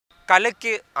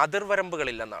കലയ്ക്ക്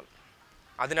അതിർവരമ്പുകളില്ലെന്നാണ്.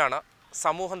 അതിനാണ്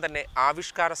സമൂഹം തന്നെ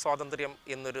ആവിഷ്കാര സ്വാതന്ത്ര്യം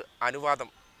എന്നൊരു അനുവാദം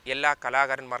എല്ലാ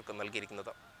കലാകാരന്മാർക്കും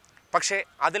നൽകിയിരിക്കുന്നത്. പക്ഷേ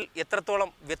അതിൽ എത്രത്തോളം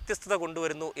വ്യത്യസ്തത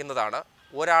കൊണ്ടുവരുന്നു എന്നതാണ്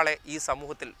ഒരാളെ ഈ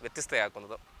സമൂഹത്തിൽ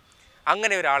വ്യത്യസ്തയാക്കുന്നത്.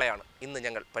 അങ്ങനെ ഒരാളെയാണ് ഇന്ന്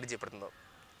ഞങ്ങൾ പരിചയപ്പെടുത്തുന്നത്.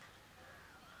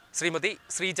 ശ്രീമതി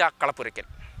ശ്രീജ കളപ്പുരയ്ക്കൽ,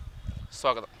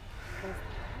 സ്വാഗതം.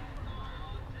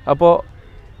 അപ്പോൾ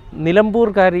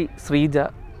നിലമ്പൂർകാരി ശ്രീജ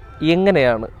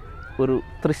എങ്ങനെയാണ് ഒരു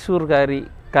തൃശ്ശൂർകാരി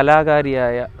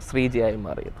കലാകാരിയായ ശ്രീജയായി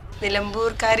മാറിയത്?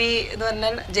 നിലമ്പൂർക്കാരി എന്ന്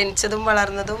പറഞ്ഞാൽ ജനിച്ചതും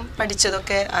വളർന്നതും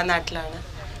പഠിച്ചതൊക്കെ ആ നാട്ടിലാണ്.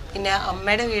 പിന്നെ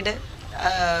അമ്മയുടെ വീട്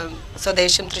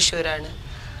സ്വദേശം തൃശ്ശൂരാണ്.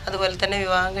 അതുപോലെ തന്നെ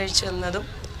വിവാഹം കഴിച്ചു വന്നതും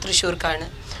തൃശ്ശൂർക്കാണ്.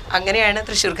 അങ്ങനെയാണ്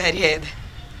തൃശ്ശൂർക്കാരിയായത്.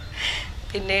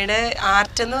 പിന്നീട്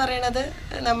ആർട്ട് എന്ന് പറയണത്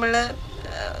നമ്മൾ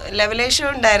ലെവലേഷൻ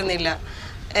ഉണ്ടായിരുന്നില്ല.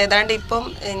 ഏതാണ്ട് ഇപ്പം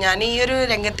ഞാൻ ഈ ഒരു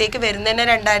രംഗത്തേക്ക് വരുന്നതന്നെ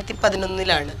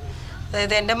 2011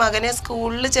 അതായത് എൻ്റെ മകനെ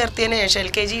സ്കൂളിൽ ചേർത്തതിന് ശേഷം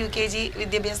LKG UKG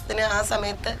വിദ്യാഭ്യാസത്തിന് ആ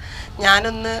സമയത്ത്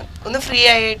ഞാനൊന്ന് ഫ്രീ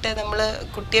ആയിട്ട് നമ്മൾ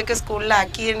കുട്ടിയൊക്കെ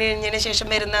സ്കൂളിലാക്കി കഴിഞ്ഞതിന് ശേഷം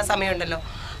വരുന്ന സമയമുണ്ടല്ലോ,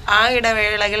 ആ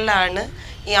ഇടവേളകളിലാണ്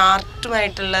ഈ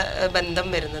ആർട്ടുമായിട്ടുള്ള ബന്ധം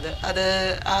വരുന്നത്. അത്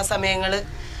ആ സമയങ്ങൾ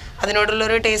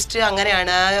അതിനോടുള്ളൊരു ടേസ്റ്റ്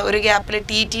അങ്ങനെയാണ്. ആ ഒരു ഗ്യാപ്പിൽ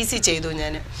TTC ചെയ്തു.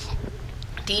 ഞാൻ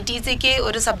TTCക്ക്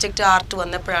ഒരു സബ്ജക്റ്റ് ആർട്ട്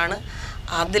വന്നപ്പോഴാണ്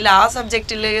അതിൽ ആ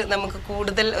സബ്ജക്റ്റിൽ നമുക്ക്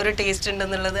കൂടുതൽ ഒരു ടേസ്റ്റ്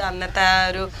ഉണ്ടെന്നുള്ളത് അന്നത്തെ ആ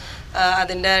ഒരു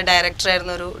അതിൻ്റെ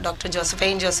ഡയറക്ടറായിരുന്നു ഒരു ഡോക്ടർ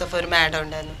ജോസഫ്, ഒരു മാഡം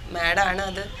ഉണ്ടായിരുന്നു. മാഡമാണ്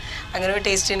അത് അങ്ങനെ ഒരു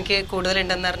ടേസ്റ്റ് എനിക്ക്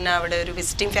കൂടുതലുണ്ടെന്ന് പറഞ്ഞാൽ അവിടെ ഒരു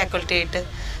വിസിറ്റിംഗ് ഫാക്കൽറ്റി ആയിട്ട്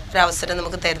ഒരു അവസരം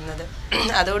നമുക്ക് തരുന്നത്.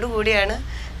 അതോടുകൂടിയാണ്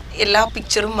എല്ലാ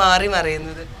പിക്ചറും മാറി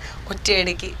മറിയുന്നത്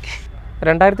ഒറ്റയടിക്ക്.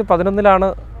 2011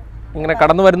 ഇങ്ങനെ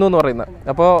കടന്നു വരുന്നു എന്ന് പറയുന്നത്.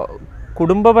 അപ്പോൾ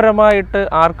കുടുംബപരമായിട്ട്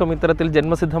ആർക്കും ഇത്തരത്തിൽ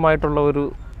ജന്മസിദ്ധമായിട്ടുള്ള ഒരു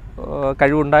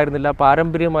കഴിവുണ്ടായിരുന്നില്ല,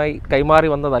 പാരമ്പര്യമായി കൈമാറി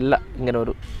വന്നതല്ല ഇങ്ങനെ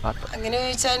ഒരു ആർട്ട്. അങ്ങനെ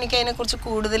ചോദിച്ചാൽ എനിക്ക് അതിനെക്കുറിച്ച്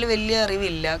കൂടുതൽ വലിയ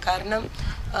അറിവില്ല. കാരണം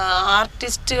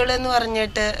ആർട്ടിസ്റ്റുകൾ എന്ന്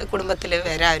പറഞ്ഞിട്ട് കുടുംബത്തിൽ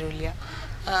വേറെ ആരുമില്ല.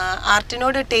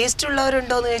 ആർട്ടിനോട് ടേസ്റ്റ്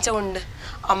ഉള്ളവരുണ്ടോ എന്ന് ചോദിച്ചാൽ ഉണ്ട്.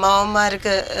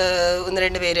 അമ്മാവന്മാർക്ക്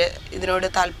 1-2 പേര് ഇതിനോട്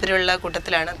താല്പര്യമുള്ള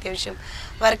കൂട്ടത്തിലാണ്. അത്യാവശ്യം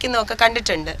വരയ്ക്കുന്നതൊക്കെ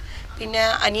കണ്ടിട്ടുണ്ട്. പിന്നെ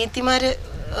അനിയത്തിമാർ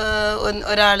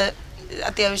ഒരാൾ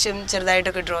അത്യാവശ്യം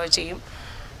ചെറുതായിട്ടൊക്കെ ഡ്രോ ചെയ്യും.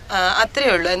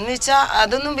 അത്രയേ ഉള്ളൂ. എന്ന് വെച്ചാൽ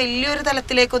അതൊന്നും വലിയൊരു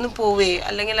തലത്തിലേക്കൊന്നും പോവുകയെ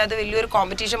അല്ലെങ്കിൽ അത് വലിയൊരു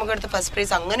കോമ്പറ്റീഷൻ ഒക്കെ എടുത്ത് ഫസ്റ്റ്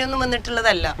പ്രൈസ് അങ്ങനെയൊന്നും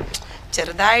വന്നിട്ടുള്ളതല്ല,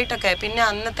 ചെറുതായിട്ടൊക്കെ. പിന്നെ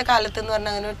അന്നത്തെ കാലത്ത് എന്ന്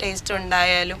പറഞ്ഞാൽ അങ്ങനെ ഒരു ടേസ്റ്റ്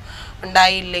ഉണ്ടായാലും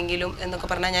ഉണ്ടായില്ലെങ്കിലും എന്നൊക്കെ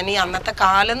പറഞ്ഞാൽ ഞാൻ ഈ അന്നത്തെ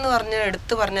കാലം എന്ന്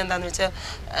എടുത്ത് പറഞ്ഞ എന്താണെന്ന് വെച്ചാൽ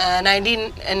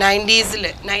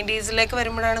 90s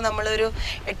വരുമ്പോഴാണ് നമ്മളൊരു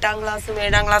 8ാം ക്ലാസ്സും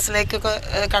 7ാം ക്ലാസ്സിലേക്കൊക്കെ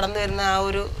കടന്നു വരുന്ന ആ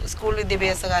ഒരു സ്കൂൾ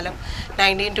വിദ്യാഭ്യാസ കാലം.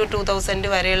 19 to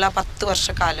 2000 വരെയുള്ള 10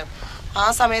 വർഷക്കാലം. ആ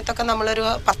സമയത്തൊക്കെ നമ്മളൊരു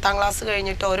 10ാം ക്ലാസ്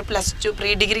കഴിഞ്ഞിട്ടോ ഒരു +2 പ്രീ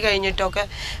ഡിഗ്രി കഴിഞ്ഞിട്ടോ ഒക്കെ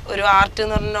ഒരു ആർട്ട്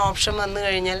എന്ന് പറഞ്ഞ ഓപ്ഷൻ വന്നു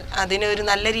കഴിഞ്ഞാൽ അതിനെ ഒരു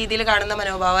നല്ല രീതിയിൽ കാണുന്ന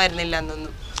മനോഭാവമായിരുന്നില്ല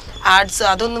അന്നൊന്നും. ആർട്സ്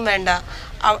അതൊന്നും വേണ്ട.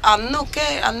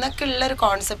 അന്നൊക്കെ ഉള്ളൊരു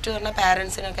കോൺസെപ്റ്റ് പറഞ്ഞാൽ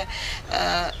പാരൻസിനൊക്കെ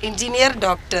എഞ്ചിനീയർ,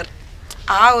 ഡോക്ടർ,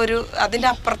 ആ ഒരു അതിൻ്റെ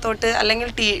അപ്പുറത്തോട്ട്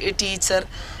അല്ലെങ്കിൽ ടീച്ചർ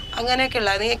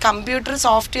അങ്ങനെയൊക്കെയുള്ള ഈ കമ്പ്യൂട്ടർ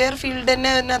സോഫ്റ്റ്വെയർ ഫീൽഡ്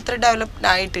തന്നെ അത്ര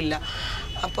ഡെവലപ്ഡ് ആയിട്ടില്ല.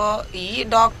 അപ്പോൾ ഈ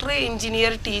doctor,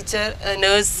 engineer, teacher,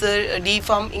 nurse,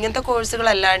 DPharm ഇങ്ങനത്തെ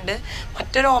കോഴ്സുകളല്ലാണ്ട്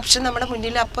മറ്റൊരു ഓപ്ഷൻ നമ്മുടെ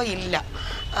മുന്നിൽ അപ്പോൾ ഇല്ല.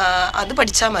 അത്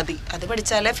പഠിച്ചാൽ മതി. അത്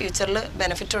പഠിച്ചാലേ ഫ്യൂച്ചറിൽ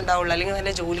ബെനിഫിറ്റ് ഉണ്ടാവുള്ളൂ, അല്ലെങ്കിൽ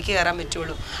നല്ല ജോലിക്ക് കയറാൻ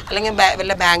പറ്റുള്ളൂ, അല്ലെങ്കിൽ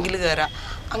വല്ല ബാങ്കിൽ കയറാം.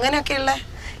 അങ്ങനെയൊക്കെയുള്ള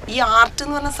ഈ ആർട്ട്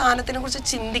എന്ന് പറഞ്ഞ സാധനത്തിനെ കുറിച്ച്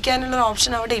ചിന്തിക്കാനുള്ളൊരു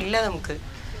ഓപ്ഷൻ അവിടെ ഇല്ല നമുക്ക്.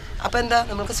 അപ്പോൾ എന്താ,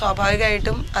 നമുക്ക്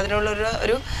സ്വാഭാവികമായിട്ടും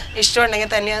അതിനുള്ളൊരു ഇഷ്ടം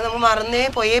ഉണ്ടെങ്കിൽ തന്നെ അത് നമ്മൾ മറന്നേ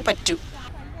പോയേ പറ്റൂ.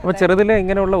 അപ്പോൾ ചെറുതിലെ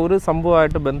ഇങ്ങനെയുള്ള ഒരു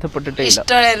സംഭവമായിട്ട് ബന്ധപ്പെട്ടിട്ട്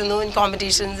ഇഷ്ടമായിരുന്നു.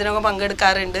 കോമ്പറ്റീഷൻസിനൊക്കെ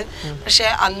പങ്കെടുക്കാറുണ്ട്. പക്ഷെ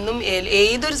അന്നും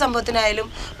ഏതൊരു സംഭവത്തിനായാലും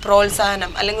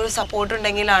പ്രോത്സാഹനം അല്ലെങ്കിൽ ഒരു സപ്പോർട്ട്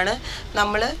ഉണ്ടെങ്കിലാണ്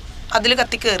നമ്മൾ അതിൽ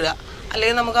കത്തിക്കയറുക.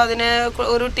 അല്ലെങ്കിൽ നമുക്ക് അതിന്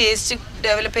ഒരു ടേസ്റ്റ്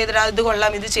ഡെവലപ്പ് ചെയ്തിട്ട് ഇത്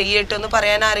കൊള്ളാം, ഇത് ചെയ്യട്ടോ എന്ന്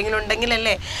പറയാൻ ആരെങ്കിലും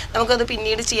ഉണ്ടെങ്കിലല്ലേ നമുക്കത്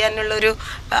പിന്നീട് ചെയ്യാനുള്ളൊരു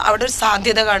അവിടെ ഒരു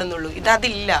സാധ്യത കാണുന്നുള്ളൂ.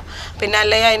 ഇതതില്ല. പിന്നെ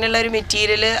അല്ലെങ്കിൽ അതിനുള്ള ഒരു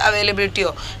മെറ്റീരിയൽ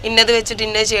അവൈലബിലിറ്റിയോ ഇന്നത് വെച്ചിട്ട്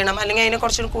ഇന്നത് ചെയ്യണം, അല്ലെങ്കിൽ അതിനെ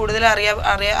കുറച്ചുകൂടി കൂടുതൽ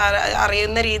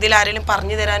അറിയുന്ന രീതിയിൽ ആരെങ്കിലും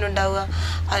പറഞ്ഞു തരാനുണ്ടാവുക,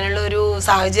 അതിനുള്ള ഒരു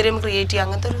സാഹചര്യം ക്രിയേറ്റ് ചെയ്യുക,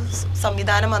 അങ്ങനത്തെ ഒരു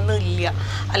സംവിധാനം അന്ന് ഇല്ല.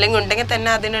 അല്ലെങ്കിൽ ഉണ്ടെങ്കിൽ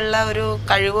തന്നെ അതിനുള്ള ഒരു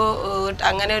കഴിവോ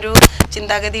അങ്ങനെ ഒരു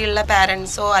ചിന്താഗതിയുള്ള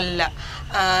പാരൻസോ അല്ല.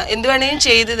 എന്ത് വേണമെങ്കിലും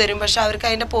ചെയ്തു തരും, പക്ഷെ അവർക്ക്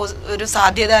അതിൻ്റെ ഒരു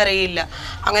സാധ്യത അറിയില്ല.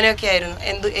 അങ്ങനെയൊക്കെ ആയിരുന്നു.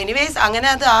 എനിവേസ് അങ്ങനെ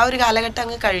അത് ആ ഒരു കാലഘട്ടം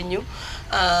അങ്ങ് കഴിഞ്ഞു.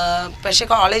 പക്ഷെ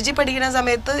കോളേജിൽ പഠിക്കുന്ന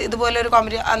സമയത്ത് ഇതുപോലെ ഒരു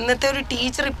അന്നത്തെ ഒരു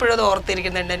ടീച്ചർ ഇപ്പോഴും അത്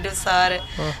ഓർത്തിരിക്കുന്നുണ്ട്. എൻ്റെ ഒരു സാറ്,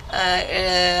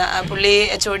 പുള്ളി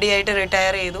HOD ആയിട്ട്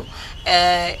റിട്ടയർ ചെയ്തു,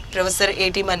 പ്രൊഫസർ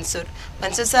AT മൻസൂർ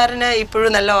സാറിന്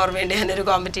ഇപ്പോഴും നല്ല ഓർമ്മയുണ്ട്. ഞാനൊരു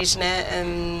കോമ്പറ്റീഷന്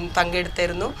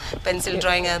പങ്കെടുത്തിരുന്നു, പെൻസിൽ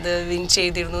ഡ്രോയിങ് അത് വിൻ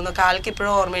ചെയ്തിരുന്നു എന്നൊക്കെ ആൾക്ക്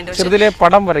ഇപ്പോഴും ഓർമ്മയുണ്ട്.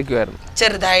 പടം വരയ്ക്കുമായിരുന്നു,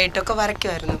 ചെറുതായിട്ടൊക്കെ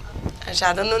വരയ്ക്കുമായിരുന്നു. പക്ഷെ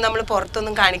അതൊന്നും നമ്മൾ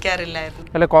പുറത്തൊന്നും കാണിക്കാറില്ലായിരുന്നു.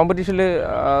 അല്ല, കോമ്പറ്റീഷനിൽ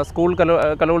സ്കൂൾ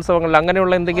കലോത്സവങ്ങളിൽ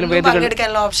അങ്ങനെയുള്ള എന്തെങ്കിലും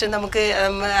പങ്കെടുക്കാനുള്ള ഓപ്ഷൻ നമുക്ക്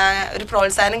ഒരു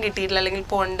പ്രോത്സാഹനം കിട്ടിയിട്ടില്ല, അല്ലെങ്കിൽ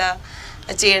പോണ്ട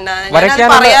ചെയ്യണ്ട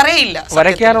പറയാറേ ഇല്ല.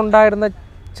 വരയ്ക്കാനുണ്ടായിരുന്ന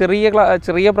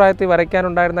ചെറിയ പ്രായത്തിൽ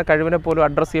വരയ്ക്കാനുണ്ടായിരുന്ന കഴിവിനെ പോലും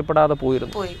അഡ്രസ്സ് ചെയ്യപ്പെടാതെ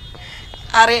പോയിരുന്നു.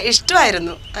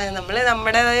 ഇഷ്ടമായിരുന്നു. നമ്മൾ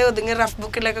നമ്മുടേതായ ഒതുങ്ങിയ റഫ്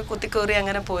ബുക്കിലൊക്കെ കുത്തിക്കോറി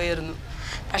അങ്ങനെ പോയിരുന്നു.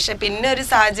 പക്ഷെ പിന്നെ ഒരു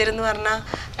സാഹചര്യം എന്ന് പറഞ്ഞാൽ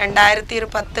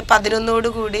 2010-11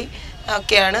 കൂടി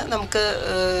ഒക്കെയാണ് നമുക്ക്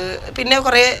പിന്നെ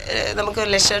കുറേ നമുക്ക്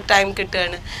ലെഷർ ടൈം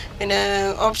കിട്ടുകയാണ്. പിന്നെ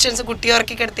ഓപ്ഷൻസ് കുട്ടിയെ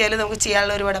ഉറക്കി കിടത്തിയാലും നമുക്ക്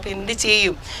ചെയ്യാനുള്ള ഒരുപാട്. അപ്പോൾ എന്ത്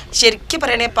ചെയ്യും? ശരിക്കും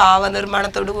പറയണേ പാവ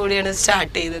നിർമ്മാണത്തോടു കൂടിയാണ്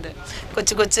സ്റ്റാർട്ട് ചെയ്തത്.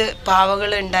 കൊച്ചു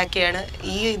പാവകൾ ഉണ്ടാക്കിയാണ്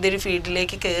ഈ ഇതൊരു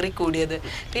ഫീൽഡിലേക്ക് കയറി കൂടിയത്.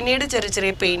 പിന്നീട് ചെറിയ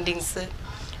ചെറിയ പെയിൻറ്റിങ്സ്.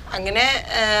 അങ്ങനെ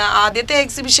ആദ്യത്തെ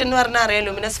എക്സിബിഷൻ എന്ന് പറഞ്ഞാൽ അറിയാം,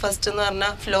 ലുമിനസ് ഫസ്റ്റ് എന്ന്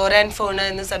പറഞ്ഞാൽ ഫ്ലോറ ആൻഡ് ഫോണ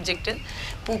എന്ന സബ്ജക്റ്റ്,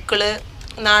 പൂക്കൾ,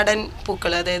 നാടൻ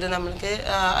പൂക്കൾ, അതായത് നമ്മൾക്ക്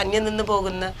അന്യം നിന്ന്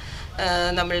പോകുന്ന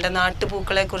നമ്മളുടെ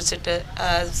നാട്ടുപൂക്കളെ കുറിച്ചിട്ട്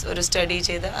ഒരു സ്റ്റഡി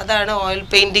ചെയ്ത്, അതാണ് ഓയിൽ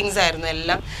പെയിൻറ്റിങ്സ് ആയിരുന്നു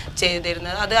എല്ലാം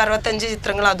ചെയ്തിരുന്നത്. അത് 65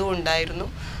 ചിത്രങ്ങൾ അതും ഉണ്ടായിരുന്നു.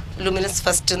 ലുമിനസ്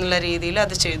ഫസ്റ്റ് എന്നുള്ള രീതിയിൽ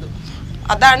അത് ചെയ്തു.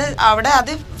 അതാണ് അവിടെ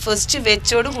അത് ഫസ്റ്റ്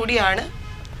വെച്ചോട് കൂടിയാണ്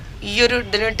ഈ ഒരു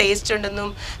ഇതിന് ടേസ്റ്റ് ഉണ്ടെന്നും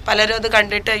പലരും അത്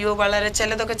കണ്ടിട്ട് അയ്യോ വളരെ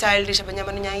ചിലതൊക്കെ ചൈൽഡിഷ്. അപ്പം ഞാൻ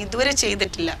പറഞ്ഞു ഞാൻ ഇതുവരെ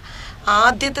ചെയ്തിട്ടില്ല,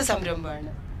 ആദ്യത്തെ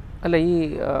സംരംഭമാണ്. അല്ല, ഈ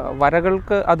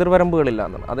വരകൾക്ക് അതിർവരമ്പുകളില്ല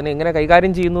എന്നാണ്. അതിനെ എങ്ങനെ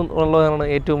കൈകാര്യം ചെയ്യുന്നു എന്നുള്ളതാണ്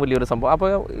ഏറ്റവും വലിയൊരു സംഭവം. അപ്പോൾ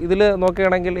ഇതിൽ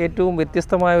നോക്കുകയാണെങ്കിൽ ഏറ്റവും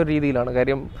വ്യത്യസ്തമായ ഒരു രീതിയിലാണ്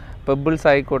കാര്യം. പെബിൾസ്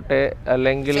ആയിക്കോട്ടെ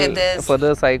അല്ലെങ്കിൽ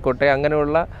ഫെദേഴ്സ് ആയിക്കോട്ടെ,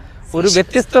 അങ്ങനെയുള്ള ഒരു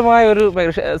വ്യത്യസ്തമായ ഒരു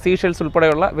സീഷെൽസ്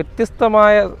ഉൾപ്പെടെയുള്ള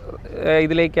വ്യത്യസ്തമായ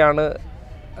ഇതിലേക്കാണ്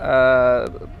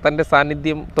തൻ്റെ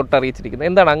സാന്നിധ്യം തൊട്ടറിയിച്ചിരിക്കുന്നത്.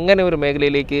 എന്താണ് അങ്ങനെ ഒരു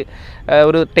മേഖലയിലേക്ക്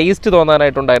ഒരു ടേസ്റ്റ്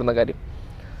തോന്നാനായിട്ടുണ്ടായിരുന്ന കാര്യം?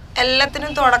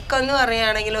 എല്ലാത്തിനും തുടക്കം എന്ന്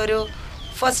പറയുകയാണെങ്കിൽ ഒരു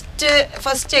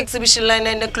ഫസ്റ്റ് എക്സിബിഷനിൽ തന്നെ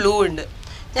എൻ്റെ ക്ലൂ ഉണ്ട്.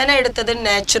 ഞാൻ എടുത്തത്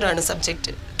നേച്ചറാണ്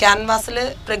സബ്ജക്റ്റ്. ക്യാൻവാസിൽ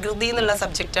പ്രകൃതി എന്നുള്ള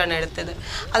സബ്ജക്റ്റാണ് എടുത്തത്.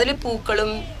 അതിൽ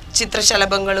പൂക്കളും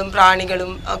ചിത്രശലഭങ്ങളും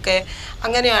പ്രാണികളും ഒക്കെ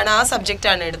അങ്ങനെയാണ് ആ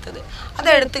സബ്ജക്റ്റാണ് എടുത്തത്.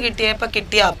 അതെടുത്ത് കിട്ടിയപ്പോൾ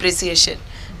കിട്ടിയ അപ്രീസിയേഷൻ,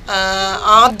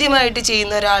 ആദ്യമായിട്ട്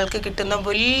ചെയ്യുന്ന ഒരാൾക്ക് കിട്ടുന്ന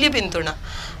വലിയ പിന്തുണ,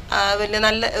 പിന്നെ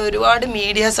നല്ല ഒരുപാട്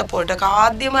മീഡിയ സപ്പോർട്ടൊക്കെ.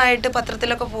 ആദ്യമായിട്ട്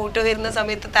പത്രത്തിലൊക്കെ ഫോട്ടോ വരുന്ന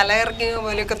സമയത്ത് തലയിറങ്ങിയ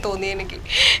പോലെയൊക്കെ തോന്നി എനിക്ക്.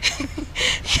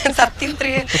 സത്യം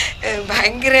പറയാ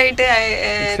ഭയങ്കരമായിട്ട്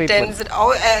ടെൻഷൻ.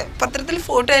 പത്രത്തിൽ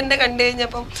ഫോട്ടോ എൻ്റെ കണ്ടു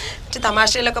കഴിഞ്ഞപ്പം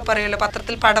തമാശയിലൊക്കെ പറയുമല്ലോ,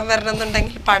 പത്രത്തിൽ പടം വരണം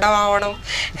എന്നുണ്ടെങ്കിൽ പടം ആവണം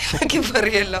എന്നൊക്കെ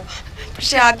പറയുമല്ലോ.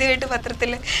 പക്ഷെ ആദ്യമായിട്ട്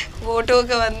പത്രത്തിൽ ഫോട്ടോ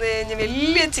ഒക്കെ വന്നു കഴിഞ്ഞാൽ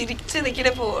വലിയ ചിരിച്ച്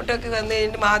നിൽക്കുന്ന ഫോട്ടോ ഒക്കെ വന്നു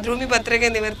കഴിഞ്ഞിട്ട് മാതൃഭൂമി പത്രമൊക്കെ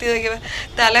നിവർത്തി നോക്കിയപ്പോൾ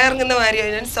തലയിറങ്ങുന്ന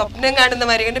മാതിരിയാണ്. ഞാൻ സ്വപ്നം കാണുന്ന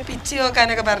മാതിരി എൻ്റെ പിച്ച്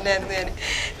നോക്കാനൊക്കെ പറഞ്ഞായിരുന്നു ഞാൻ.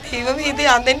 ദൈവം ഇത്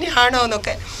അന്നെന്നെയാണോ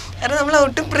എന്നൊക്കെ. കാരണം നമ്മൾ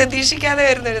ഒട്ടും പ്രതീക്ഷിക്കാതെ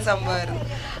വരുന്നൊരു സംഭവമായിരുന്നു.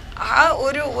 ആ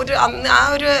ഒരു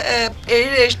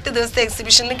 7-8 ദിവസത്തെ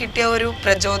എക്സിബിഷന് കിട്ടിയ ഒരു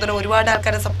പ്രചോദനം, ഒരുപാട്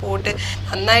ആൾക്കാരുടെ സപ്പോർട്ട്,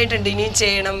 നന്നായിട്ടുണ്ട്, ഇനിയും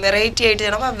ചെയ്യണം, വെറൈറ്റി ആയിട്ട്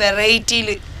ചെയ്യണം. ആ വെറൈറ്റിയിൽ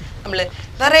നമ്മൾ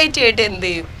വെറൈറ്റി ആയിട്ട് എന്ത്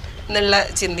ചെയ്യും എന്നുള്ള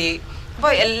ചിന്തയായി.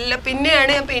 അപ്പോൾ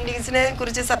പിന്നെയാണ് ഞാൻ പെയിൻറ്റിങ്സിനെ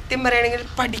കുറിച്ച് സത്യം പറയുകയാണെങ്കിൽ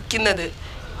പഠിക്കുന്നത്.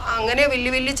 അങ്ങനെ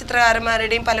വലിയ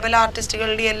ചിത്രകാരന്മാരുടെയും പല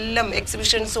ആർട്ടിസ്റ്റുകളുടെയും എല്ലാം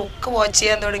എക്സിബിഷൻസും ഒക്കെ വാച്ച്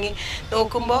ചെയ്യാൻ തുടങ്ങി.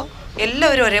 നോക്കുമ്പോൾ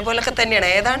എല്ലാവരും ഒരേപോലൊക്കെ തന്നെയാണ്.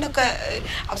 ഏതാണ്ടൊക്കെ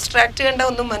അബ്സ്ട്രാക്റ്റ് കണ്ടാൽ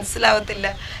ഒന്നും മനസ്സിലാവത്തില്ല.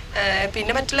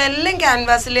 പിന്നെ മറ്റുള്ള എല്ലാം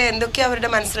ക്യാൻവാസിൽ എന്തൊക്കെയാണ് അവരുടെ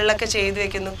മനസ്സിലുള്ളതൊക്കെ ചെയ്തു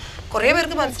വെക്കുന്നു. കുറേ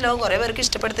പേർക്ക് മനസ്സിലാവും, കുറേ പേർക്ക്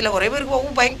ഇഷ്ടപ്പെടത്തില്ല, കുറേ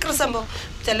പേർക്ക് ഭയങ്കര സംഭവം.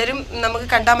 ചിലരും നമുക്ക്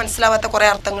കണ്ടാൽ മനസ്സിലാവാത്ത കുറേ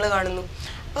അർത്ഥങ്ങൾ കാണുന്നു.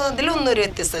 അപ്പോൾ അതിലൊന്നും ഒരു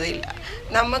വ്യത്യസ്തതയില്ല.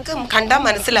 നമുക്ക് കണ്ടാൽ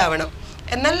മനസ്സിലാവണം,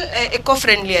 എന്നാൽ എക്കോ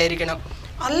ഫ്രണ്ട്ലി ആയിരിക്കണം.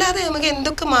 അല്ലാതെ നമുക്ക്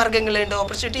എന്തൊക്കെ മാർഗങ്ങളുണ്ട്,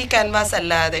 ഓപ്പർച്യൂണിറ്റി ക്യാൻവാസ്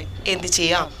അല്ലാതെ എന്ത്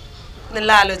ചെയ്യാം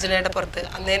എന്നുള്ള ആലോചനയുടെ പുറത്ത്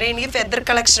അന്നേരം എനിക്ക് ഫെദർ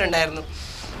കളക്ഷൻ ഉണ്ടായിരുന്നു.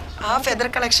 ആ ഫെദർ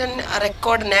കളക്ഷൻ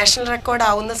നാഷണൽ റെക്കോർഡ്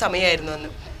ആവുന്ന സമയമായിരുന്നു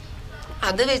അന്ന്.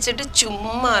 അത് വെച്ചിട്ട്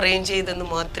ചുമ്മാ അറേഞ്ച് ചെയ്തെന്ന്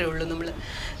മാത്രമേ ഉള്ളൂ. നമ്മൾ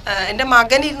എൻ്റെ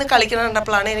മകൻ ഇരുന്ന് കളിക്കണം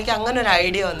കണ്ടപ്പോഴാണ് എനിക്ക് അങ്ങനെ ഒരു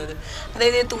ഐഡിയ വന്നത്.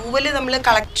 അതായത് തൂവൽ നമ്മൾ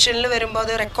കളക്ഷനിൽ വരുമ്പോൾ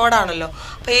അത് റെക്കോർഡാണല്ലോ.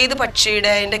 അപ്പോൾ ഏത്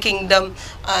പക്ഷിയുടെ, അതിൻ്റെ കിങ്ഡം,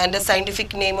 അതിൻ്റെ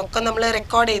സയൻറ്റിഫിക് നെയിം ഒക്കെ നമ്മൾ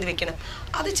റെക്കോർഡ് ചെയ്ത് വെക്കണം.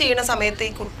 അത് ചെയ്യുന്ന സമയത്ത്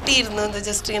ഈ കുട്ടി ഇരുന്ന്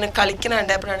ജസ്റ്റ് ഇങ്ങനെ കളിക്കണം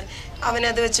കണ്ടപ്പോഴാണ്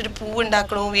അവനത് വെച്ചിട്ട്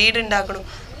പൂവുണ്ടാക്കണോ വീടുണ്ടാക്കണോ.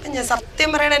 അപ്പം ഞാൻ സത്യം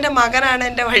പറയണ എൻ്റെ മകനാണ്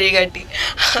എൻ്റെ വഴികാട്ടി.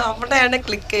 അവിടെയാണ്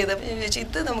ക്ലിക്ക് ചെയ്തത്. അപ്പം ഞാൻ ചോദിച്ചു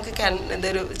ഇത് നമുക്ക്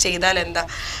ഇതൊരു ചെയ്താൽ എന്താ.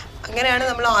 അങ്ങനെയാണ്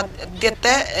നമ്മൾ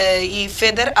ആദ്യത്തെ ഈ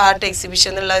ഫെദർ ആർട്ട്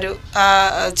എക്സിബിഷൻ എന്നുള്ള ഒരു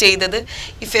ചെയ്തത്.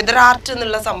 ഈ ഫെദർ ആർട്ട്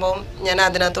എന്നുള്ള സംഭവം ഞാൻ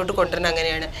അതിനകത്തോട്ട് കൊണ്ടുവരുന്നത്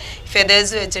അങ്ങനെയാണ്.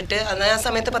 ഫെദേഴ്സ് വെച്ചിട്ട് അന്ന് ആ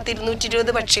സമയത്ത്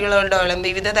 220 പക്ഷികളോളം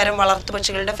വിവിധ തരം വളർത്തു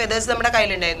പക്ഷികളുടെ ഫെദേഴ്സ് നമ്മുടെ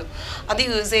കയ്യിലുണ്ടായിരുന്നു. അത്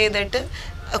യൂസ് ചെയ്തിട്ട്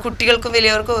കുട്ടികൾക്കും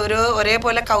വലിയവർക്കും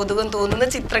ഒരേപോലെ കൗതുകം തോന്നുന്ന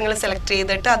ചിത്രങ്ങൾ സെലക്ട്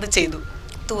ചെയ്തിട്ട് അത് ചെയ്തു.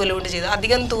 തൂവലുകൊണ്ട് ചെയ്തു.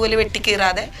 അധികം തൂവല്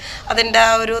വെട്ടിക്കീറാതെ അതിൻ്റെ ആ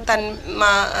ഒരു തനിമ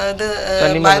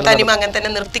അങ്ങനെ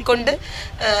തന്നെ നിർത്തിക്കൊണ്ട്,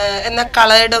 എന്നാൽ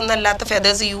കളേർഡ് ഒന്നും അല്ലാത്ത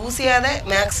ഫെദേഴ്സ് യൂസ് ചെയ്യാതെ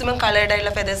മാക്സിമം കളേർഡ്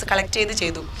ആയിട്ടുള്ള ഫെദേഴ്സ് കളക്ട്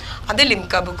ചെയ്തു. അത്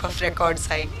ലിംക ബുക്ക് ഓഫ് റെക്കോർഡ്സ്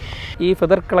ആയി. ഈ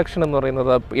ഫെദർ കളക്ഷൻ എന്ന്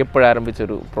പറയുന്നത്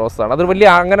എപ്പോഴാരംഭിച്ചൊരു പ്രോസസ്സാണ്? അതൊരു വലിയ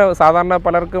അങ്ങനെ സാധാരണ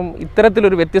പലർക്കും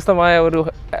ഇത്തരത്തിലൊരു വ്യത്യസ്തമായ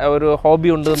ഒരു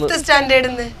ഹോബി ഉണ്ട്. 5th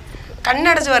സ്റ്റാൻഡേർഡിൽ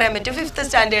കണ്ണടച്ച് പറയാൻ പറ്റും. 5th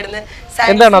സ്റ്റാൻഡേർഡിൽ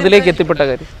എന്താണ് അതിലേക്ക് എത്തിപ്പെട്ട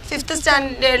കാര്യം? 5th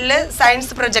സ്റ്റാൻഡേർഡിൽ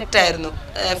സയൻസ് പ്രൊജക്റ്റ് ആയിരുന്നു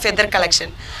ഫെദർ കളക്ഷൻ.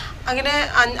 അങ്ങനെ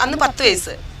അന്ന് 10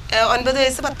 വയസ്സ് 9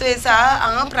 വയസ്സ് 10 വയസ്സ് ആ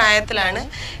പ്രായത്തിലാണ്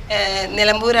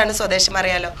നിലമ്പൂരാണ് സ്വദേശം,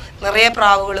 അറിയാലോ. നിറയെ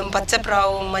പ്രാവുകളും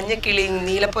പച്ചപ്രാവും മഞ്ഞക്കിളിയും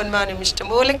നീലപ്പൊന്മാനും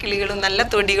ഇഷ്ടംപോലെ കിളികളും നല്ല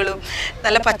തൊടികളും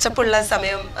നല്ല പച്ചപ്പുള്ള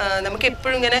സമയം. നമുക്ക്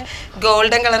എപ്പോഴും ഇങ്ങനെ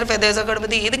ഗോൾഡൻ കളർ ഫെതേഴ്സൊക്കെ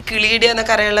ഇടുമ്പോൾ ഏത് കിളിയുടെ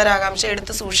എന്നൊക്കെ അറിയാനുള്ള ഒരു ആകാംക്ഷ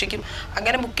എടുത്ത് സൂക്ഷിക്കും.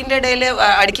 അങ്ങനെ ബുക്കിൻ്റെ ഇടയിൽ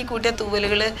അടുക്കി കൂട്ടിയ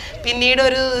തൂവലുകൾ. പിന്നീട്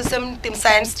ഒരു ദിവസം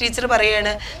സയൻസ് ടീച്ചർ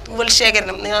പറയുകയാണ്, തൂവൽ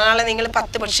ശേഖരണം നാളെ നിങ്ങൾ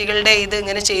 10 പക്ഷികളുടെ ഇത്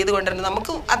ഇങ്ങനെ ചെയ്ത് കൊണ്ടുവരണം.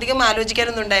 നമുക്ക് അധികം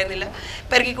ആലോചിക്കാനൊന്നും ഉണ്ടായിരുന്നില്ല.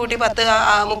 പെറുക്കി കൂട്ടി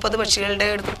 30 പക്ഷികളുടെ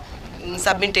എടുത്ത്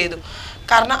സബ്മിറ്റ് ചെയ്തു.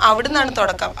 കാരണം അവിടെ നിന്നാണ്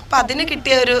തുടക്കം. അപ്പം അതിന്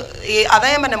കിട്ടിയ ഒരു അതാ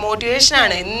ഞാൻ പറഞ്ഞ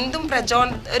മോട്ടിവേഷനാണ്. എന്തും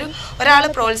ഒരാൾ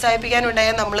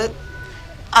പ്രോത്സാഹിപ്പിക്കാനുണ്ടായാൽ നമ്മൾ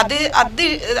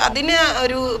അതിന്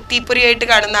ഒരു തീപ്പൊരിയായിട്ട്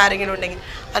കാണുന്ന ആരെങ്കിലും ഉണ്ടെങ്കിൽ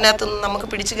അതിനകത്തുനിന്ന് നമുക്ക്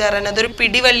പിടിച്ചു കയറാൻ അതൊരു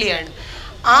പിടിവള്ളിയാണ്.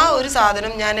 ആ ഒരു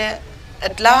സാധനം ഞാൻ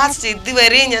അറ്റ് ലാസ്റ്റ്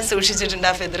ഇതുവരെയും ഞാൻ സൂക്ഷിച്ചിട്ടുണ്ട്,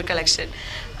 ആ ഫെദർ കളക്ഷൻ.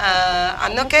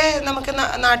 അന്നൊക്കെ നമുക്ക്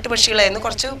നാട്ടുപക്ഷികളായിരുന്നു.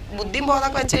 കുറച്ച് ബുദ്ധിയും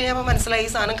ബോധമൊക്കെ വെച്ച് കഴിഞ്ഞപ്പോൾ മനസ്സിലായി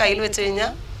ഈ സാധനം കയ്യിൽ വെച്ച്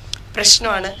കഴിഞ്ഞാൽ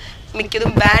പ്രശ്നമാണ്.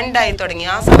 മിക്കതും ബാൻഡായി തുടങ്ങി.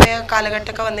 ആ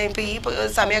കാലഘട്ടമൊക്കെ വന്ന ഇപ്പോൾ ഈ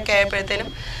സമയമൊക്കെ ആയപ്പോഴത്തേനും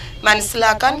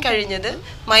മനസ്സിലാക്കാൻ കഴിഞ്ഞത്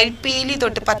മയിൽപ്പീലി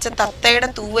തൊട്ട് പച്ച തത്തയുടെ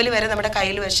തൂവൽ വരെ നമ്മുടെ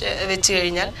കയ്യിൽ വെച്ച്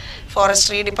കഴിഞ്ഞാൽ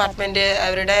ഫോറസ്ട്രി ഡിപ്പാർട്ട്മെൻറ്റ്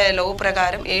അവരുടെ ലോ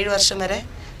പ്രകാരം 7 വർഷം വരെ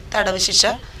തടവ് ശിക്ഷ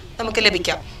നമുക്ക്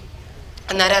ലഭിക്കാം.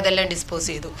 അന്നേരം അതെല്ലാം ഡിസ്പോസ്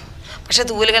ചെയ്തു. പക്ഷേ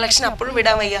തൂവൽ കളക്ഷൻ അപ്പോഴും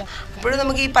വിടാൻ വയ്യ. അപ്പോഴും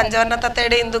നമുക്ക് ഈ പഞ്ചവർണ്ണ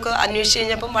തത്തയുടെ എന്തൊക്കെ അന്വേഷിച്ച്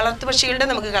കഴിഞ്ഞപ്പം വളർത്തു പക്ഷികളുടെ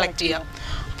നമുക്ക് കളക്ട് ചെയ്യാം.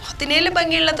 അപ്പോൾ അതിനേലും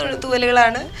ഭംഗിയുള്ള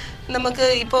തൂവലുകളാണ് നമുക്ക്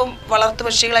ഇപ്പോൾ വളർത്തു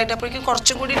പക്ഷികളായിട്ട്. അപ്പോഴേക്കും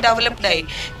കുറച്ചും കൂടി ഡെവലപ്ഡായി.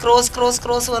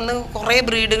 ക്രോസ് വന്ന് കുറേ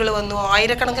ബ്രീഡുകൾ വന്നു.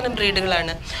 1000കണക്കിന്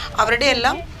ബ്രീഡുകളാണ്. അവരുടെ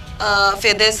എല്ലാം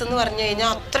ഫെദേഴ്സ് എന്ന് പറഞ്ഞു കഴിഞ്ഞാൽ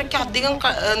അത്രയ്ക്കധികം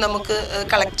നമുക്ക്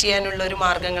കളക്ട് ചെയ്യാനുള്ള ഒരു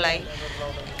മാർഗങ്ങളായി.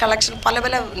 കളക്ഷൻ പല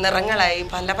പല നിറങ്ങളായി,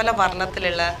 പല പല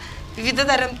വർണ്ണത്തിലുള്ള വിവിധ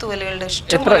തരം തൂവലുകളുടെ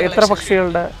ഇഷ്ടം.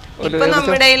 ഇപ്പൊ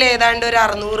നമ്മുടെ ഏതാണ്ട് ഒരു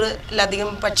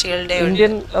 600-ലധികം പക്ഷികളുടെ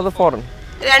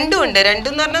രണ്ടും ഉണ്ട്.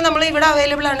 രണ്ടും എന്ന് പറഞ്ഞാൽ നമ്മൾ ഇവിടെ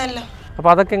അവൈലബിൾ ആണല്ലോ. അപ്പൊ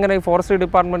അതൊക്കെ എങ്ങനെ ഫോറസ്ട്രി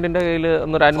ഡിപ്പാർട്ട്മെന്റിന്റെ കയ്യിൽ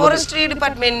ഫോറസ്ട്രി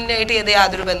ഡിപ്പാർട്ട്മെന്റിനായിട്ട്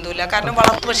യാതൊരു ബന്ധവുമില്ല. കാരണം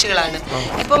വളർത്തു പക്ഷികളാണ്.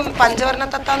 ഇപ്പം പഞ്ചവർണ്ണ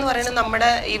തത്ത എന്ന് പറയുന്നത് നമ്മുടെ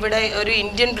ഇവിടെ ഒരു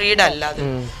ഇന്ത്യൻ ബ്രീഡ് അല്ല, അത്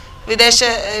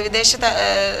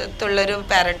വിദേശത്തുള്ളൊരു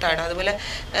പാരറ്റാണ്. അതുപോലെ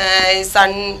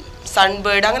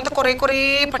സൺബേർഡ് അങ്ങനത്തെ കുറേ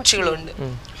പക്ഷികളുണ്ട്.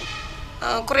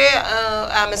 കുറേ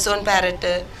ആമസോൺ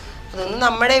പാരറ്റ്, അതൊന്നും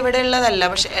നമ്മുടെ ഇവിടെ ഉള്ളതല്ല.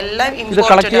 പക്ഷെ എല്ലാം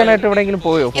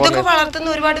ഇതൊക്കെ വളർത്തുന്ന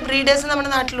ഒരുപാട് ബ്രീഡേഴ്സ്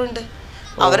നമ്മുടെ നാട്ടിലുണ്ട്.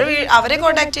 അവരെ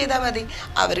കോണ്ടാക്ട് ചെയ്താൽ മതി.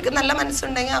 അവർക്ക് നല്ല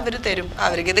മനസ്സുണ്ടെങ്കിൽ അവർ തരും.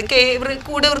 അവർക്ക് ഇത്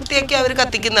കൂടെ വൃത്തിയാക്കി അവർ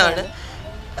കത്തിക്കുന്നതാണ്.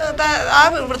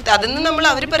 അതിൽ നിന്ന്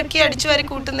അവർ പെറുക്കി അടിച്ചു വാരി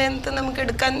കൂട്ടുന്നതിനകത്ത് നമുക്ക്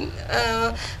എടുക്കാൻ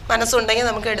മനസ്സുണ്ടെങ്കിൽ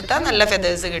നമുക്ക് എടുത്താൽ നല്ല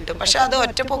ഫെദേഴ്സ് കിട്ടും. പക്ഷെ അത്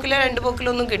ഒറ്റ പോക്കിലോ 2 പോക്കിലോ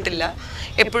ഒന്നും കിട്ടില്ല.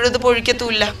 എപ്പോഴും ഇത്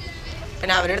പൊഴിക്കത്തുമില്ല.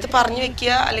 പിന്നെ അവരുടെ അടുത്ത് പറഞ്ഞു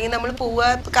വെക്കുക, അല്ലെങ്കിൽ നമ്മൾ പോവുക,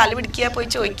 കാല് പിടിക്കുക, പോയി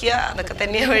ചോദിക്കുക, അതൊക്കെ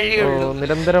തന്നെ വഴിയുള്ളൂ.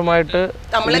 നിരന്തരമായിട്ട്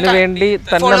നമ്മൾ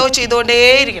ഫോളോ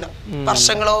ചെയ്തുകൊണ്ടേയിരിക്കണം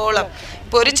വർഷങ്ങളോളം.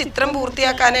 ഇപ്പൊ ഒരു ചിത്രം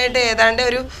പൂർത്തിയാക്കാനായിട്ട് ഏതാണ്ട്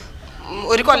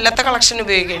ഒരു കൊല്ലത്തെ കളക്ഷൻ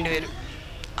ഉപയോഗിക്കേണ്ടി വരും.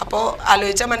 അപ്പോൾ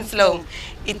ആലോചിച്ചാൽ മനസ്സിലാവും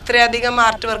ഇത്രയധികം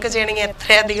ആർട്ട് വർക്ക് ചെയ്യണമെങ്കിൽ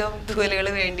എത്രയധികം തൂവലുകൾ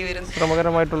വേണ്ടി വരും.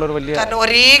 കാരണം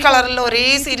ഒരേ കളറിൽ ഒരേ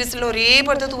സീരീസിൽ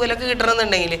ഒരേപോലത്തെ തൂവലൊക്കെ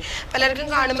കിട്ടണമെന്നുണ്ടെങ്കിൽ പലർക്കും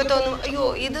കാണുമ്പോൾ തോന്നും, അയ്യോ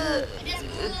ഇത്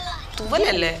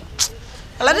തൂവലല്ലേ,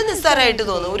 വളരെ നിസ്സാരമായിട്ട്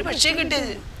തോന്നും. ഒരു പക്ഷേ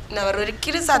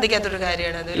ഒരിക്കലും സാധിക്കാത്തൊരു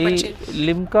കാര്യമാണ് അത്.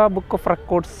 ലിംക ബുക്ക് ഓഫ്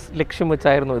റെക്കോർഡ്സ് ലക്ഷ്യം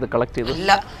വെച്ചായിരുന്നു ഇത് കളക്ട് ചെയ്തത്?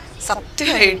 അല്ല,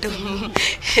 സത്യമായിട്ടും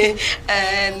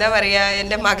എന്താ പറയാ,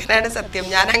 എൻ്റെ മകനാണ് സത്യം.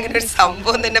 ഞാൻ അങ്ങനെ ഒരു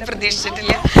സംഭവം തന്നെ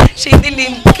പ്രതീക്ഷിച്ചിട്ടില്ല. പക്ഷെ ഇത്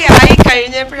ലിങ്ക് ആയി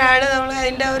കഴിഞ്ഞപ്പോഴാണ് നമ്മൾ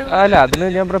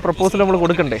അതിൻ്റെ പ്രപ്പോസൽ നമ്മൾ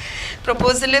കൊടുക്കണ്ടേ.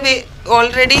 പ്രപ്പോസൽ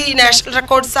ഓൾറെഡി നാഷണൽ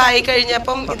റെക്കോർഡ്സ് ആയി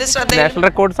കഴിഞ്ഞപ്പം ഇത് നാഷണൽ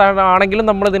റെക്കോർഡ്സ് ആണെങ്കിലും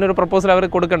നമ്മൾ ഇതിനൊരു പ്രപ്പോസൽ അവർ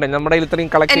കൊടുക്കണ്ടേ. നമ്മുടെ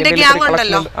എൻ്റെ ഗ്യാങ്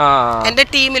ഉണ്ടല്ലോ, എൻ്റെ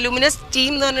ടീം ലുമിനസ്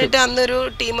ടീം എന്ന് പറഞ്ഞിട്ട് അന്നൊരു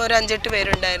ടീം ഒരു 5-8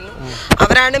 പേരുണ്ടായിരുന്നു.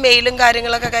 അവരാണ് മെയിലും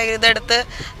കാര്യങ്ങളൊക്കെ കരുതെടുത്ത്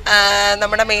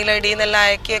നമ്മുടെ മെയിൽ ഐ ഡി എന്നെല്ലാം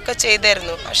അയക്കുകയൊക്കെ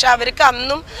ചെയ്തായിരുന്നു. പക്ഷെ അവർക്ക്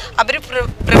അന്നും അവർ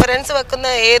പ്രിഫറൻസ് വെക്കുന്ന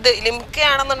ഏത്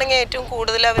ലിംകയാണെന്നുണ്ടെങ്കിൽ ഏറ്റവും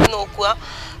കൂടുതൽ അവർ നോക്കുക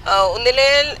ഒന്നിലെ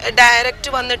ഡയറക്റ്റ്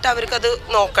വന്നിട്ട് അവർക്കത്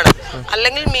നോക്കണം,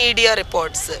 അല്ലെങ്കിൽ മീഡിയ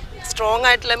റിപ്പോർട്ട്സ്, സ്ട്രോങ്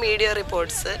ആയിട്ടുള്ള മീഡിയ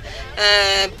റിപ്പോർട്ട്സ്,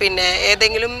 പിന്നെ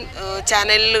ഏതെങ്കിലും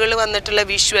ചാനലുകൾ വന്നിട്ടുള്ള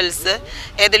വിഷ്വൽസ്,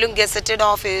 ഏതെങ്കിലും ഗസറ്റഡ്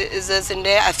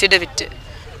ഓഫീസേഴ്സിൻ്റെ അഫിഡവിറ്റ്.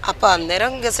 അപ്പോൾ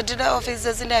അന്നേരം ഗസറ്റഡ്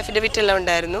ഓഫീസേഴ്സിൻ്റെ അഫിഡവിറ്റ് എല്ലാം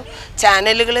ഉണ്ടായിരുന്നു.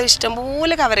 ചാനലുകൾ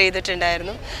ഇഷ്ടംപോലെ കവർ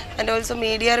ചെയ്തിട്ടുണ്ടായിരുന്നു. ആൻഡ് ഓൾസോ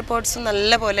മീഡിയ റിപ്പോർട്ട്സും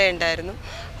നല്ല പോലെ ഉണ്ടായിരുന്നു.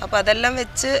 അപ്പോൾ അതെല്ലാം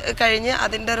വെച്ച് കഴിഞ്ഞ്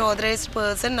അതിൻ്റെ ഒരു ഓതറൈസ്ഡ്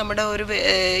പേഴ്സൺ നമ്മുടെ ഒരു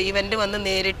ഇവൻ്റ് വന്ന്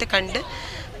നേരിട്ട് കണ്ട്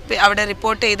അവിടെ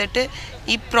റിപ്പോർട്ട് ചെയ്തിട്ട്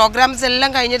ഈ പ്രോഗ്രാംസ് എല്ലാം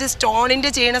കഴിഞ്ഞിട്ട് സ്റ്റോണിൻ്റെ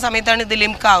ചെയ്യുന്ന സമയത്താണ് ഇത്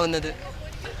ലിംക ആവുന്നത്.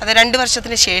 അത് 2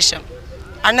 വർഷത്തിന് ശേഷം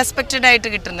അൺഎക്സ്പെക്റ്റഡ് ആയിട്ട്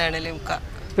കിട്ടുന്നതാണ് ലിംക.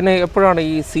 പിന്നെ എപ്പോഴാണ്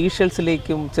ഈ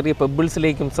സീഷെൽസിലേക്കും ചെറിയ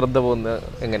പെബിൾസിലേക്കും ശ്രദ്ധ പോകുന്നത്?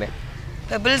 എങ്ങനെ?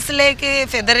 പെബിൾസിലേക്ക്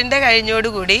ഫെദറിൻ്റെ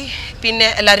കഴിഞ്ഞോടുകൂടി പിന്നെ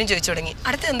എല്ലാവരും ചോദിച്ചു തുടങ്ങി,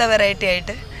 അടുത്ത എന്താ വെറൈറ്റി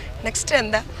ആയിട്ട്, നെക്സ്റ്റ്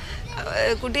എന്താ?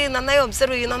 കുട്ടി നന്നായി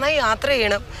ഒബ്സർവ് ചെയ്യും, നന്നായി യാത്ര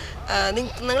ചെയ്യണം,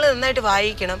 നിങ്ങൾ നന്നായിട്ട്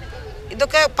വായിക്കണം.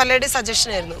 ഇതൊക്കെ പലരുടെയും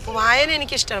സജഷനായിരുന്നു. അപ്പോൾ വായന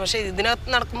എനിക്കിഷ്ടമാണ്, പക്ഷേ ഇതിനകത്ത്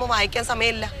നടക്കുമ്പോൾ വായിക്കാൻ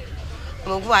സമയമില്ല.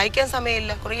 നമുക്ക് വായിക്കാൻ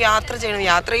സമയമില്ല, കുറേ യാത്ര ചെയ്യണം,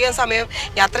 യാത്ര ചെയ്യാൻ സമയം,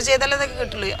 യാത്ര ചെയ്താലേ അതൊക്കെ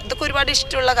കിട്ടുള്ളൂ. അതൊക്കെ ഒരുപാട്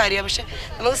ഇഷ്ടമുള്ള കാര്യമാണ്. പക്ഷെ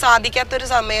നമുക്ക് സാധിക്കാത്തൊരു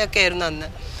സമയമൊക്കെ ആയിരുന്നു അന്ന്.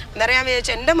 അന്നേരം ഞാൻ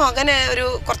വിചാരിച്ചു എൻ്റെ മകന് ഒരു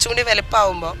കുറച്ചും കൂടി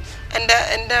വലുപ്പമാകുമ്പോൾ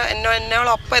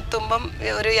എന്നോടൊപ്പം എത്തുമ്പം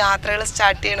ഒരു യാത്രകൾ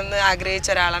സ്റ്റാർട്ട് ചെയ്യണമെന്ന് ആഗ്രഹിച്ച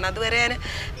ഒരാളാണ്. അതുവരെ ഞാൻ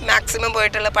മാക്സിമം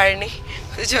പോയിട്ടുള്ള പഴനി,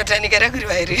 ചോറ്റാനിക്കര,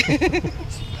 ഗുരുവായൂർ,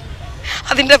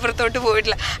 അതിൻ്റെ അപ്പുറത്തോട്ട്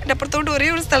പോയിട്ടില്ല. അതിൻ്റെ അപ്പുറത്തോട്ട് ഒരേ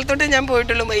ഒരു സ്ഥലത്തോട്ട് ഞാൻ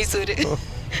പോയിട്ടുള്ളൂ, മൈസൂർ.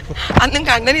 അന്നും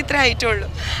കണ്ണന് ഇത്ര ആയിട്ടുള്ളൂ.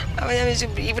 അപ്പോൾ ഞാൻ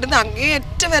വിചാരിച്ചു ഇവിടുന്ന്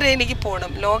അങ്ങേയറ്റം വരെ എനിക്ക്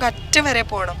പോകണം, ലോകം അറ്റം വരെ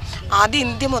പോകണം, ആദ്യം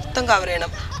ഇന്ത്യ മൊത്തം കവർ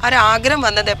ചെയ്യണം. ഒരാഗ്രഹം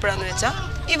വന്നത് എപ്പോഴാന്ന് വെച്ചാൽ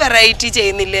ഈ വെറൈറ്റി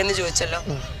ചെയ്യുന്നില്ലേ എന്ന് ചോദിച്ചല്ലോ,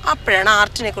 അപ്പോഴാണ്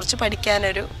ആർട്ടിനെ കുറിച്ച്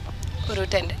പഠിക്കാനൊരു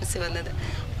ടെൻഡൻസി വന്നത്.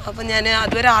 അപ്പോൾ ഞാൻ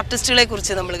അതുവരെ ആർട്ടിസ്റ്റുകളെ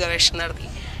കുറിച്ച് നമ്മൾ ഗവേഷണം നടത്തി.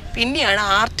 പിന്നെയാണ്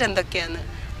ആർട്ട് എന്തൊക്കെയാന്ന്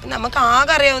നമുക്ക്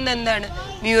ആകെ അറിയാവുന്ന എന്താണ്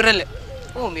മ്യൂറൽ.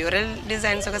 മ്യൂറൽ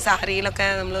ഡിസൈൻസൊക്കെ സാരിയിലൊക്കെ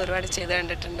നമ്മൾ ഒരുപാട് ചെയ്ത്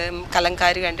കണ്ടിട്ടുണ്ട്,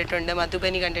 കലങ്കാരി കണ്ടിട്ടുണ്ട്,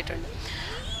 മധുബനി കണ്ടിട്ടുണ്ട്.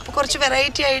 അപ്പോൾ കുറച്ച്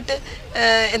വെറൈറ്റി ആയിട്ട്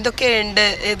എന്തൊക്കെയുണ്ട്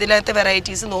ഇതിലത്തെ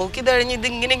വെറൈറ്റീസ് നോക്കി കഴിഞ്ഞ്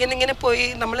ഇതിങ്ങനെ പോയി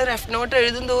നമ്മൾ റെഫ് നോട്ട്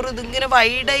എഴുതും തോറും ഇതിങ്ങനെ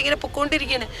വൈഡായി ഇങ്ങനെ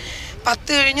പൊയ്ക്കൊണ്ടിരിക്കുകയാണ്.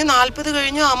 10 കഴിഞ്ഞു, 40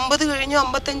 കഴിഞ്ഞു, 50 കഴിഞ്ഞു,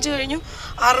 55 കഴിഞ്ഞു,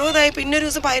 60 പിന്നെ ഒരു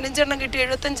ദിവസം 15 എണ്ണം കിട്ടി,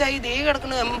 75 ഇതേ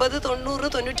കിടക്കുന്നു, 80, 90,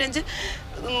 95,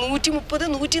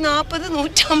 130, 140,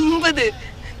 150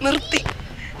 നിർത്തി.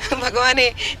 ഭഗവാനെ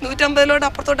 150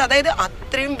 അപ്പുറത്തോട്ട്. അതായത്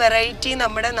അത്രയും വെറൈറ്റി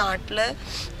നമ്മുടെ നാട്ടിൽ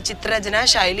ചിത്രരചന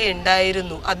ശൈലി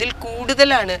ഉണ്ടായിരുന്നു, അതിൽ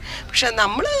കൂടുതലാണ്. പക്ഷെ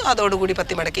നമ്മൾ അതോടുകൂടി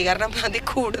പത്തി മടക്കി, കാരണം അതിൽ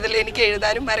കൂടുതൽ എനിക്ക്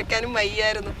എഴുതാനും വരയ്ക്കാനും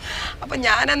വയ്യായിരുന്നു. അപ്പം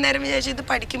ഞാൻ അന്നേരം വിചാരിച്ചു ഇത്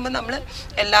പഠിക്കുമ്പോൾ നമ്മൾ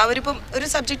എല്ലാവരും ഇപ്പം ഒരു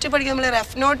സബ്ജക്റ്റ് പഠിക്കുക, നമ്മൾ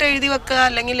റെഫ് നോട്ട് എഴുതി വെക്കുക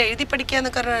അല്ലെങ്കിൽ എഴുതി പഠിക്കുക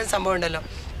എന്നൊക്കെ പറഞ്ഞ സംഭവം ഉണ്ടല്ലോ,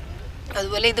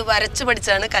 അതുപോലെ ഇത് വരച്ച്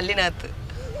പഠിച്ചാണ് കല്ലിനകത്ത്.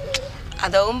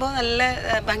 അതാവുമ്പോൾ നല്ല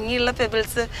ഭംഗിയുള്ള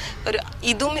പെബിൾസ്.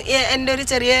 ഇതും എൻ്റെ ഒരു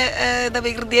ചെറിയ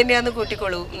വികൃതി തന്നെയാണെന്ന്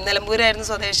കൂട്ടിക്കോളൂ. നിലമ്പൂരായിരുന്നു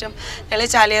സ്വദേശം. ഞങ്ങൾ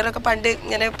ചാലിയാറൊക്കെ പണ്ട്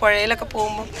ഇങ്ങനെ പുഴയിലൊക്കെ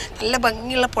പോകുമ്പോൾ നല്ല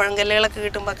ഭംഗിയുള്ള പുഴങ്കല്ലുകളൊക്കെ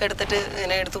കിട്ടുമ്പോൾ ഒക്കെ എടുത്തിട്ട്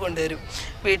ഇങ്ങനെ എടുത്ത് കൊണ്ടുവരും,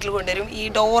 വീട്ടിൽ കൊണ്ടുവരും. ഈ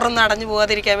ഡോറൊന്നും അടഞ്ഞു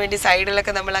പോകാതിരിക്കാൻ വേണ്ടി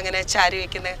സൈഡിലൊക്കെ നമ്മൾ അങ്ങനെ ചാരി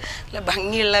വയ്ക്കുന്ന നല്ല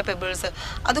ഭംഗിയുള്ള പെബിൾസ്,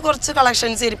 അത് കുറച്ച്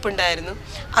കളക്ഷൻസ് ഇരിപ്പുണ്ടായിരുന്നു.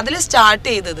 അതിൽ സ്റ്റാർട്ട്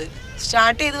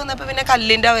ചെയ്ത് വന്നപ്പോൾ പിന്നെ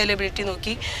കല്ലിൻ്റെ അവൈലബിലിറ്റി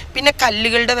നോക്കി, പിന്നെ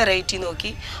കല്ലുകളുടെ വെറൈറ്റി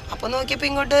നോക്കി. അപ്പോൾ നോക്കിയപ്പോൾ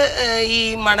ഇങ്ങോട്ട് ഈ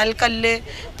മണൽക്കല്ല്,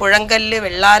 പുഴങ്കല്ല്,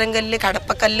 വെള്ളാരംകല്ല്,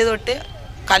 കടപ്പക്കല്ല് തൊട്ട്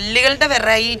കല്ലുകളുടെ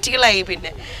വെറൈറ്റികളായി.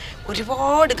 പിന്നെ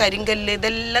ഒരുപാട് കരിങ്കല്ല്,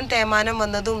 ഇതെല്ലാം തേമാനം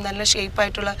വന്നതും നല്ല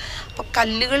ഷേപ്പായിട്ടുള്ള. അപ്പോൾ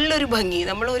കല്ലുകളിലൊരു ഭംഗി,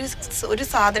 നമ്മൾ ഒരു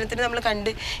സാധനത്തിന് നമ്മൾ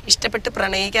കണ്ട് ഇഷ്ടപ്പെട്ട്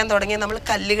പ്രണയിക്കാൻ തുടങ്ങി നമ്മൾ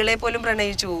കല്ലുകളെ പോലും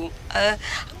പ്രണയിച്ചു പോകും.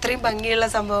 അത്രയും ഭംഗിയുള്ള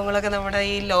സംഭവങ്ങളൊക്കെ നമ്മുടെ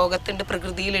ഈ ലോകത്തുണ്ട്,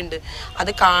 പ്രകൃതിയിലുണ്ട്.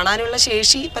 അത് കാണാനുള്ള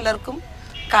ശേഷി പലർക്കും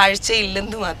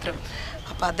കാഴ്ചയില്ലെന്ന് മാത്രം.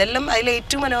 അപ്പോൾ അതെല്ലാം അതിൽ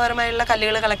ഏറ്റവും മനോഹരമായുള്ള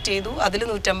കല്ലുകൾ കളക്ട് ചെയ്തു, അതിൽ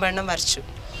 150 എണ്ണം വരച്ചു.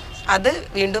 അത്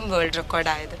വീണ്ടും വേൾഡ്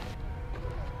റെക്കോർഡായത്.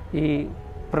 ഈ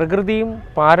പ്രകൃതിയും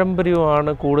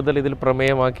പാരമ്പര്യവുമാണ് കൂടുതൽ ഇതിൽ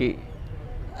പ്രമേയമാക്കി.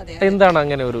 എന്താണ്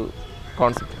അങ്ങനെ ഒരു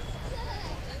കോൺസെപ്റ്റ്?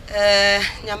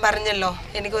 ഞാൻ പറഞ്ഞല്ലോ,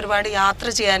 എനിക്ക് ഒരുപാട് യാത്ര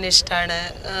ചെയ്യാൻ ഇഷ്ടമാണ്.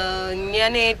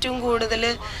 ഞാൻ ഏറ്റവും കൂടുതൽ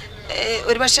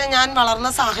ഒരുപക്ഷെ ഞാൻ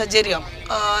വളർന്ന സാഹചര്യം,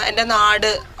 എൻ്റെ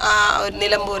നാട്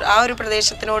നിലമ്പൂർ, ആ ഒരു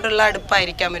പ്രദേശത്തിനോടുള്ള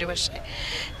അടുപ്പായിരിക്കാം ഒരുപക്ഷെ.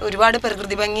 ഒരുപാട്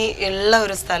പ്രകൃതി ഭംഗി ഉള്ള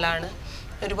ഒരു സ്ഥലമാണ്,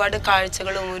 ഒരുപാട്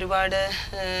കാഴ്ചകളും ഒരുപാട്.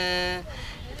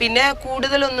 പിന്നെ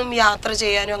കൂടുതലൊന്നും യാത്ര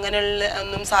ചെയ്യാനും അങ്ങനെയുള്ള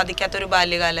ഒന്നും സാധിക്കാത്തൊരു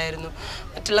ബാല്യകാലമായിരുന്നു.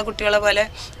 മറ്റുള്ള കുട്ടികളെ പോലെ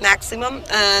മാക്സിമം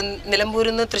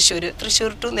നിലമ്പൂരിൽ നിന്ന്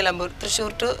തൃശ്ശൂർ ടു നിലമ്പൂർ,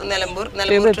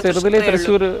 നിലമ്പൂർ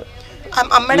തൃശ്ശൂർ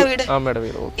അമ്മയുടെ വീട്.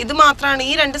 ഇത് മാത്രമാണ്,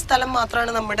 ഈ 2 സ്ഥലം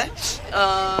മാത്രമാണ് നമ്മുടെ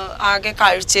ആകെ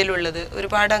കാഴ്ചയിലുള്ളത്.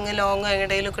 ഒരുപാട് അങ്ങ് ലോങ്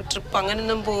എവിടെയെങ്കിലുമൊക്കെ ട്രിപ്പ്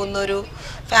അങ്ങനെയൊന്നും പോകുന്ന ഒരു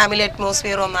ഫാമിലി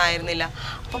അറ്റ്മോസ്ഫിയർ ഒന്നും ആയിരുന്നില്ല.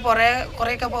 അപ്പോൾ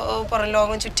കുറേയൊക്കെ പുറം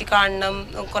ലോകം ചുറ്റി കാണണം,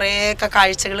 കുറേയൊക്കെ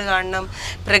കാഴ്ചകൾ കാണണം,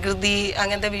 പ്രകൃതി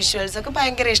അങ്ങനത്തെ വിഷ്വൽസൊക്കെ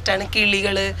ഭയങ്കര ഇഷ്ടമാണ്.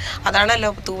 കിളികൾ,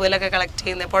 അതാണല്ലോ തൂവലൊക്കെ കളക്ട്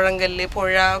ചെയ്യുന്നത്, പുഴങ്കല്ല്,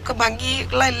 പുഴ ഒക്കെ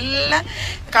ഭംഗിയുള്ള എല്ലാ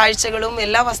കാഴ്ചകളും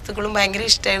എല്ലാ വസ്തുക്കളും ഭയങ്കര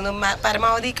ഇഷ്ടമായിരുന്നു.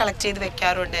 പരമാവധി കളക്ട് ചെയ്ത്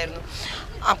വെക്കാറുണ്ടായിരുന്നു.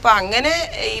 അപ്പോൾ അങ്ങനെ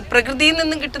ഈ പ്രകൃതിയിൽ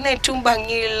നിന്നും കിട്ടുന്ന ഏറ്റവും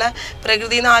ഭംഗിയുള്ള,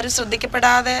 പ്രകൃതിയിൽ നിന്ന് ആരും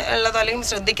ശ്രദ്ധിക്കപ്പെടാതെ ഉള്ളതോ അല്ലെങ്കിൽ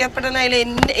ശ്രദ്ധിക്കപ്പെടുന്നതിൽ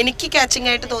എനിക്ക് ക്യാച്ചിങ്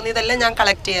ആയിട്ട് തോന്നിയതെല്ലാം ഞാൻ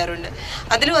കളക്ട് ചെയ്യാറുണ്ട്.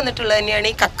 അതിൽ വന്നിട്ടുള്ളത് തന്നെയാണ്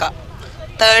ഈ കക്ക.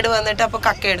 3rd വന്നിട്ട് അപ്പോൾ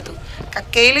കക്ക എടുത്തു.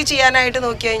 കക്കയിൽ ചെയ്യാനായിട്ട്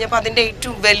നോക്കി കഴിഞ്ഞപ്പോൾ അതിൻ്റെ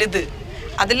ഏറ്റവും വലുത്,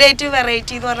 അതിലേറ്റവും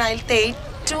വെറൈറ്റി എന്ന് പറഞ്ഞാൽ അതിലത്തെ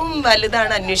ഏറ്റവും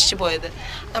വലുതാണ് അന്വേഷിച്ച് പോയത്.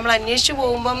 നമ്മൾ അന്വേഷിച്ച്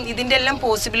പോകുമ്പം ഇതിൻ്റെ എല്ലാം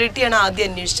പോസിബിലിറ്റിയാണ് ആദ്യം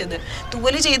അന്വേഷിച്ചത്.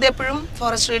 തൂവൽ ചെയ്തപ്പോഴും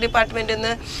ഫോറസ്ട്രി ഡിപ്പാർട്ട്മെൻറ്റിൽ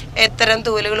നിന്ന് എത്തരം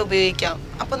തൂവലുകൾ ഉപയോഗിക്കാം.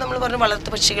 അപ്പോൾ നമ്മൾ പറഞ്ഞു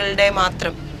വളർത്തു പക്ഷികളുടെ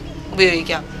മാത്രം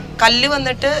ഉപയോഗിക്കാം. കല്ല്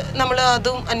വന്നിട്ട് നമ്മൾ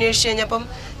അതും അന്വേഷിച്ച് കഴിഞ്ഞപ്പം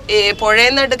പുഴയിൽ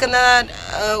നിന്ന് എടുക്കുന്ന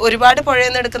ഒരുപാട് പുഴയിൽ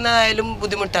നിന്ന് എടുക്കുന്നതായാലും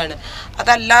ബുദ്ധിമുട്ടാണ്.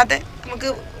 അതല്ലാതെ നമുക്ക്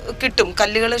കിട്ടും,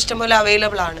 കല്ലുകൾ ഇഷ്ടംപോലെ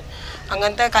അവൈലബിൾ ആണ്.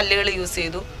 അങ്ങനത്തെ കല്ലുകൾ യൂസ്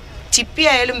ചെയ്തു. ചിപ്പി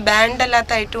ആയാലും ബാൻഡ്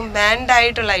അല്ലാത്ത ഐറ്റവും ബാൻഡ്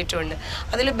ആയിട്ടുള്ള ഐറ്റം ഉണ്ട്.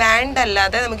 അതിൽ ബാൻഡ്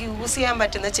അല്ലാതെ നമുക്ക് യൂസ് ചെയ്യാൻ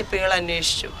പറ്റുന്ന ചിപ്പികൾ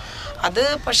അന്വേഷിച്ചു. അത്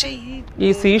പക്ഷേ ഈ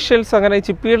സീഷെൽസ് അങ്ങനെ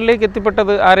ചിപ്പികളിലേക്ക്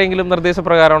എത്തിപ്പെട്ടത് ആരെങ്കിലും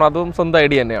നിർദ്ദേശപ്രകാരമാണോ അതും സ്വന്തം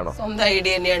ഐഡിയ തന്നെയാണോ? സ്വന്തം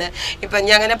ഐഡിയ തന്നെയാണ്. ഇപ്പം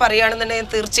ഞാൻ അങ്ങനെ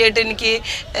പറയുകയാണെന്നുണ്ടെങ്കിൽ തീർച്ചയായിട്ടും എനിക്ക്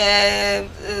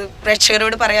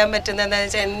പ്രേക്ഷകരോട് പറയാൻ പറ്റുന്നത്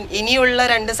എന്താണെന്ന് വെച്ചാൽ ഇനിയുള്ള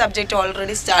 2 സബ്ജക്റ്റ്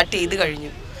ഓൾറെഡി സ്റ്റാർട്ട് ചെയ്ത്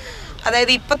കഴിഞ്ഞു.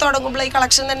 അതായത് ഇപ്പം തുടങ്ങുമ്പോൾ ഈ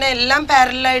കളക്ഷൻ തന്നെ എല്ലാം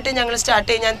പാരലായിട്ട് ഞങ്ങൾ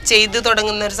ഞാൻ ചെയ്ത്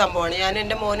തുടങ്ങുന്ന ഒരു സംഭവമാണ്. ഞാൻ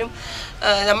എൻ്റെ മോനും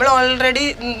നമ്മൾ ഓൾറെഡി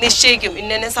നിശ്ചയിക്കും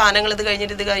ഇന്ന സാധനങ്ങൾ ഇത്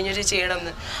കഴിഞ്ഞിട്ട്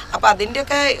ചെയ്യണമെന്ന്. അപ്പോൾ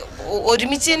അതിൻ്റെയൊക്കെ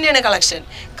ഒരുമിച്ച് തന്നെയാണ് കളക്ഷൻ.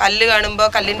 കല്ല് കാണുമ്പോൾ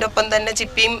കല്ലിൻ്റെ ഒപ്പം തന്നെ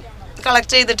ചിപ്പിയും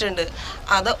കളക്ട് ചെയ്തിട്ടുണ്ട്.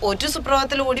 അത് ഒരു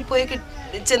സുപ്രഭാതത്തിൽ ഓടിപ്പോയി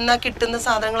ചെന്നാൽ കിട്ടുന്ന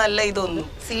സാധനങ്ങളല്ല ഇതൊന്നും.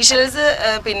 സീഷെൽസ്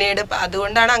പിന്നീട്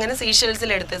അതുകൊണ്ടാണ് അങ്ങനെ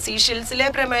സീഷെൽസിലെടുത്തത്. സീഷെൽസിലെ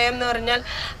പ്രമേയം എന്ന് പറഞ്ഞാൽ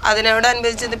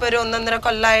അതിനോടനുബന്ധിച്ച് ഇപ്പോൾ ഒരു 1.5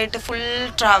 കൊല്ലമായിട്ട് ഫുൾ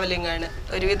ട്രാവലിംഗ് ആണ്.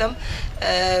 ഒരുവിധം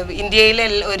ഇന്ത്യയിലെ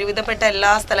ഒരുവിധപ്പെട്ട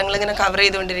എല്ലാ സ്ഥലങ്ങളും ഇങ്ങനെ കവർ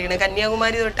ചെയ്തുകൊണ്ടിരിക്കുന്നത്.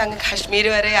 കന്യാകുമാരി തൊട്ട് അങ്ങ് കാശ്മീർ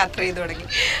വരെ യാത്ര ചെയ്തു തുടങ്ങി.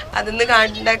 അതിന്ന്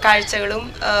കാണേണ്ട കാഴ്ചകളും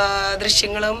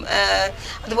ദൃശ്യങ്ങളും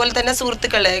അതുപോലെ തന്നെ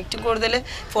സുഹൃത്തുക്കളെ ഏറ്റവും കൂടുതൽ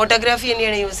ഫോട്ടോഗ്രാഫി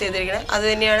തന്നെയാണ് യൂസ് ചെയ്തിരിക്കുന്നത്. അത്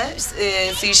തന്നെയാണ്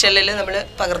സീഷെല്ലിൽ നമ്മൾ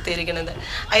പകർത്തിയിരിക്കുന്നത്.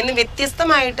 അതിന്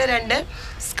വ്യത്യസ്തമായിട്ട് 2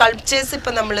 സ്കൾപ്ചേഴ്സ്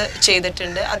ഇപ്പം നമ്മൾ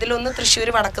ചെയ്തിട്ടുണ്ട്. അതിലൊന്ന് തൃശ്ശൂർ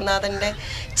വടക്കുന്നാഥൻ്റെ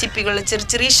ചിപ്പികൾ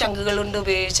ചെറിയ ശംഖുകൾ കൊണ്ട്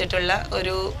ഉപയോഗിച്ചിട്ടുള്ള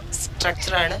ഒരു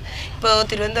സ്ട്രക്ചറാണ്. ഇപ്പോൾ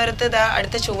തിരുവനന്തപുരത്ത്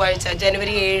അടുത്ത ചൊവ്വാഴ്ച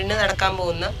ജനുവരി 7 നടക്കാൻ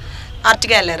പോകുന്ന ആർട്ട്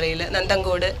ഗാലറിയിൽ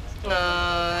നന്തങ്കോട്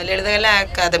ലളിതകലാ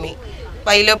അക്കാദമി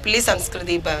വൈലോപ്പിള്ളി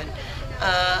സംസ്കൃതി ഭവൻ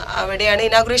അവിടെയാണ്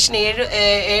ഇനാഗുറേഷൻ.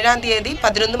 7-ാം തീയതി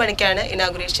 11 മണിക്കാണ്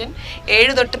ഇനാഗുറേഷൻ.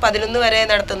 7 തൊട്ട് 11 വരെ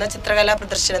നടത്തുന്ന ചിത്രകലാ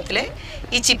പ്രദർശനത്തിൽ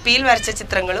ഈ ചിപ്പിയിൽ വരച്ച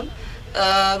ചിത്രങ്ങളും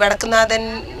വടക്കുന്നാഥൻ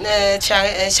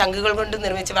ശംഖുകൾ കൊണ്ട്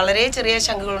നിർമ്മിച്ച വളരെ ചെറിയ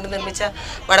ശംഖുകൾ കൊണ്ട് നിർമ്മിച്ച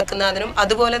വടക്കുന്നാഥനും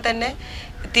അതുപോലെ തന്നെ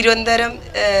തിരുവനന്തപുരം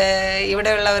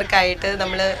ഇവിടെയുള്ളവർക്കായിട്ട്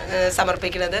നമ്മൾ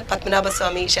സമർപ്പിക്കുന്നത്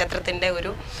പത്മനാഭസ്വാമി ക്ഷേത്രത്തിൻ്റെ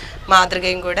ഒരു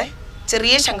മാതൃകയും കൂടെ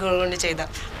ചെറിയ ശംഖുകൾ കൊണ്ട് ചെയ്ത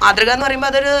മാതൃക എന്ന്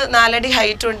പറയുമ്പോൾ അതൊരു 4 അടി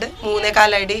ഹൈറ്റും ഉണ്ട്,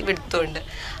 3.25 അടി വിഡ്ത്തും ഉണ്ട്.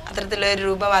 അത്തരത്തിലൊരു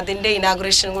രൂപം അതിൻ്റെ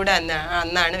ഇനാഗുറേഷൻ കൂടെ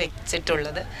അന്നാണ്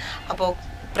വെച്ചിട്ടുള്ളത്. അപ്പോൾ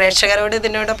പ്രേക്ഷകരോട്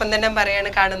ഇതിനോടൊപ്പം തന്നെ പറയാണ്,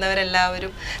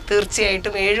 കാണുന്നവരെല്ലാവരും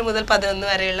തീർച്ചയായിട്ടും 7 മുതൽ 11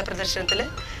 വരെയുള്ള പ്രദർശനത്തിൽ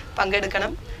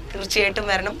പങ്കെടുക്കണം, തീർച്ചയായിട്ടും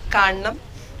വരണം, കാണണം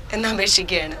എന്ന്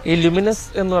അപേക്ഷിക്കുകയാണ്. ഈ ലുമിനസ്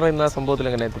എന്ന് പറയുന്ന സംഭവത്തിൽ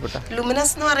എങ്ങനെ എത്തിപ്പെട്ട?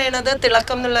 ലുമിനസ് എന്ന് പറയുന്നത്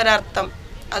തിളക്കം എന്നുള്ളൊരർത്ഥം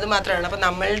അത് മാത്രമാണ്. അപ്പം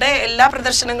നമ്മളുടെ എല്ലാ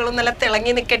പ്രദർശനങ്ങളും നല്ല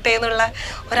തിളങ്ങി നിൽക്കട്ടെ എന്നുള്ള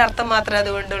ഒരർത്ഥം മാത്രമേ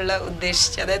അതുകൊണ്ടുള്ള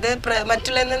ഉദ്ദേശിച്ചത്. അതായത്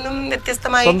മറ്റുള്ളതിൽ നിന്നും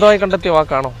വ്യത്യസ്തമായി സ്വന്തമായി കണ്ടെത്തിയ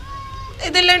വാക്കാണോ?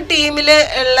 ഇതെല്ലാം ടീമിൽ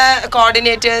ഉള്ള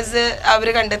കോർഡിനേറ്റേഴ്സ് അവർ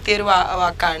കണ്ടെത്തിയ ഒരു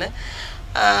വാക്കാണ്.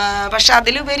 പക്ഷെ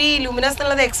അതിലുപരി ലുമിനസ്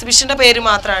എന്നുള്ളത് എക്സിബിഷൻ്റെ പേര്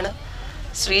മാത്രമാണ്.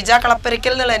 ശ്രീജ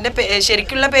കളപ്പരയ്ക്കൽ എന്നുള്ള എൻ്റെ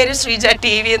ശരിക്കുള്ള പേര് ശ്രീജ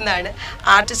TV എന്നാണ്.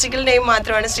 ആർട്ടിസ്റ്റിക്കൽ നെയിം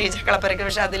മാത്രമാണ് ശ്രീജ കളപ്പരയ്ക്കൽ.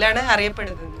 പക്ഷെ അതിലാണ്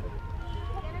അറിയപ്പെടുന്നത്.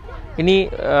 ഇനി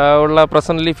ഉള്ള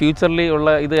പ്രസന്റ്ലി ഫ്യൂച്ചറിലി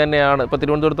ഉള്ള ഇത് തന്നെയാണ്. ഇപ്പോൾ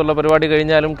തിരുവനന്തപുരത്തുള്ള പരിപാടി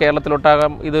കഴിഞ്ഞാലും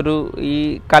കേരളത്തിലൊട്ടാകാം ഇതൊരു ഈ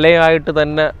കലയായിട്ട്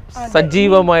തന്നെ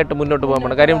സജീവമായിട്ട് മുന്നോട്ട് പോകാൻ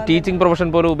വേണം. കാര്യം ടീച്ചിങ് പ്രൊഫഷൻ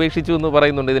പോലും ഉപേക്ഷിച്ചു എന്ന്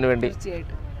പറയുന്നുണ്ട് ഇതിനു വേണ്ടി.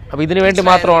 അപ്പോൾ ഇതിനു വേണ്ടി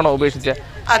മാത്രമാണോ ഉപേക്ഷിച്ചത്?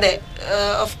 അതെ,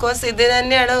 ഓഫ് കോഴ്സ് ഇത്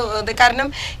തന്നെയാണ്. കാരണം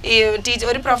ഈ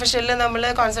ഒരു പ്രൊഫഷനിൽ നമ്മൾ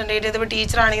കോൺസെൻട്രേറ്റ് ചെയ്തപ്പോൾ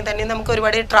ടീച്ചറാണെങ്കിൽ തന്നെ നമുക്ക്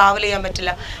ഒരുപാട് ട്രാവൽ ചെയ്യാൻ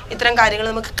പറ്റില്ല, ഇത്തരം കാര്യങ്ങൾ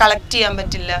നമുക്ക് കളക്ട് ചെയ്യാൻ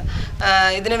പറ്റില്ല.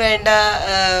 ഇതിന് വേണ്ട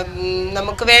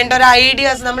നമുക്ക് വേണ്ട ഒരു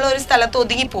ഐഡിയാസ് നമ്മൾ ഒരു സ്ഥലത്ത്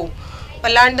ഒതുങ്ങിപ്പോവും,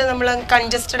 വല്ലാണ്ട് നമ്മൾ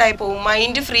കൺജസ്റ്റഡ് ആയി പോകും.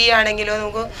 മൈൻഡ് ഫ്രീ ആണെങ്കിലോ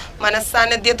നമുക്ക്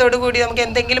മനസ്സാന്നിധ്യത്തോടു കൂടി നമുക്ക്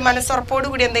എന്തെങ്കിലും മനസ്സുറപ്പോടു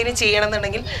കൂടി എന്തെങ്കിലും ചെയ്യണം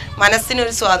എന്നുണ്ടെങ്കിൽ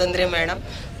മനസ്സിനൊരു സ്വാതന്ത്ര്യം വേണം,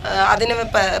 അതിന്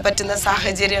പറ്റുന്ന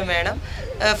സാഹചര്യം വേണം,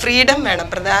 ഫ്രീഡം വേണം.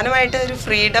 പ്രധാനമായിട്ട് ഒരു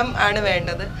ഫ്രീഡം ആണ്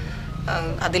വേണ്ടത്.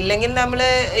 അതില്ലെങ്കിൽ നമ്മൾ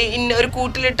ഒരു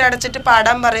കൂട്ടിലിട്ട് അടച്ചിട്ട്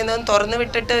പാടാൻ പറയുന്നതും തുറന്നു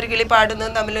വിട്ടിട്ട് ഒരു കിളി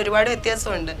പാടുന്നതും തമ്മിൽ ഒരുപാട്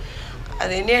വ്യത്യാസമുണ്ട്.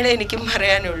 അത് തന്നെയാണ് എനിക്കും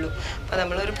പറയാനുള്ളൂ. അപ്പോൾ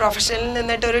നമ്മളൊരു പ്രൊഫഷനിൽ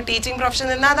നിന്നിട്ട് ഒരു ടീച്ചിങ്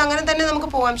പ്രൊഫഷനിൽ നിന്നാൽ അതങ്ങനെ തന്നെ നമുക്ക്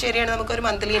പോകാം. ശരിയാണ്, നമുക്കൊരു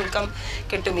മന്ത്ലി ഇൻകം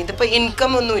കിട്ടും. ഇതിപ്പോൾ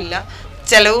ഇൻകം ഒന്നുമില്ല,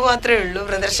 ചിലവ് മാത്രമേ ഉള്ളൂ.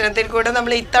 പ്രദർശനത്തിൽ കൂടെ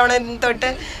നമ്മൾ ഇത്തവണ തൊട്ട്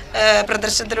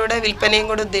പ്രദർശനത്തിലൂടെ വിൽപ്പനയും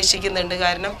കൂടെ ഉദ്ദേശിക്കുന്നുണ്ട്.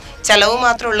 കാരണം ചിലവ്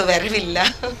മാത്രമേ ഉള്ളൂ, വരവില്ല.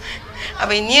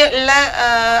 അപ്പോൾ ഇനിയുള്ള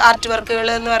ആർട്ട് വർക്കുകൾ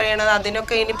എന്ന് പറയുന്നത്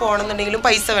അതിനൊക്കെ ഇനി പോകണമെന്നുണ്ടെങ്കിലും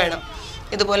പൈസ വേണം.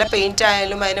 ഇതുപോലെ പെയിൻറ്റ്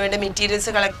ആയാലും അതിനുവേണ്ട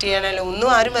മെറ്റീരിയൽസ് കളക്ട് ചെയ്യാനായാലും ഒന്നും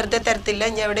ആരും വെറുതെ തരത്തില്ല.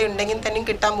 ഇനി എവിടെ ഉണ്ടെങ്കിൽ തന്നെയും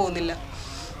കിട്ടാൻ പോകുന്നില്ല.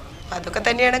 അതൊക്കെ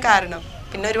തന്നെയാണ് കാരണം.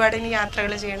 പിന്നെ ഒരുപാട് ഇനി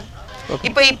യാത്രകൾ ചെയ്യണം.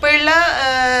 ഇപ്പോഴുള്ള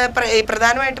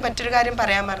പ്രധാനമായിട്ട് മറ്റൊരു കാര്യം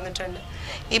പറയാൻ മറന്നിട്ടുണ്ട്.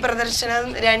 ഈ പ്രദർശനം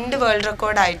 2 വേൾഡ്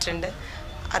റെക്കോർഡ് ആയിട്ടുണ്ട്.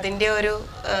 അതിൻ്റെ ഒരു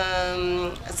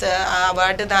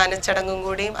അവാർഡ് ദാനച്ചടങ്ങും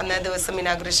കൂടി അന്നേ ദിവസം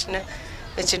ഇനാഗുറേഷന്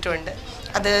വെച്ചിട്ടുണ്ട്.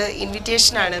 അത്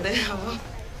ഇൻവിറ്റേഷനാണത്.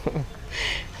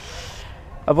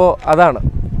 അപ്പോൾ അതാണ്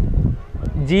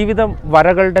ജീവിതം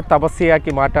വരകളുടെ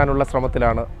തപസ്യയാക്കി മാറ്റാനുള്ള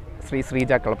ശ്രമത്തിലാണ്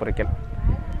ശ്രീജ കളപ്പുരയ്ക്കൽ.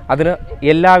 അതിന്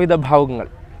എല്ലാവിധ ഭാവുകങ്ങൾ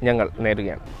ഞങ്ങൾ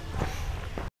നേരുകയാണ്.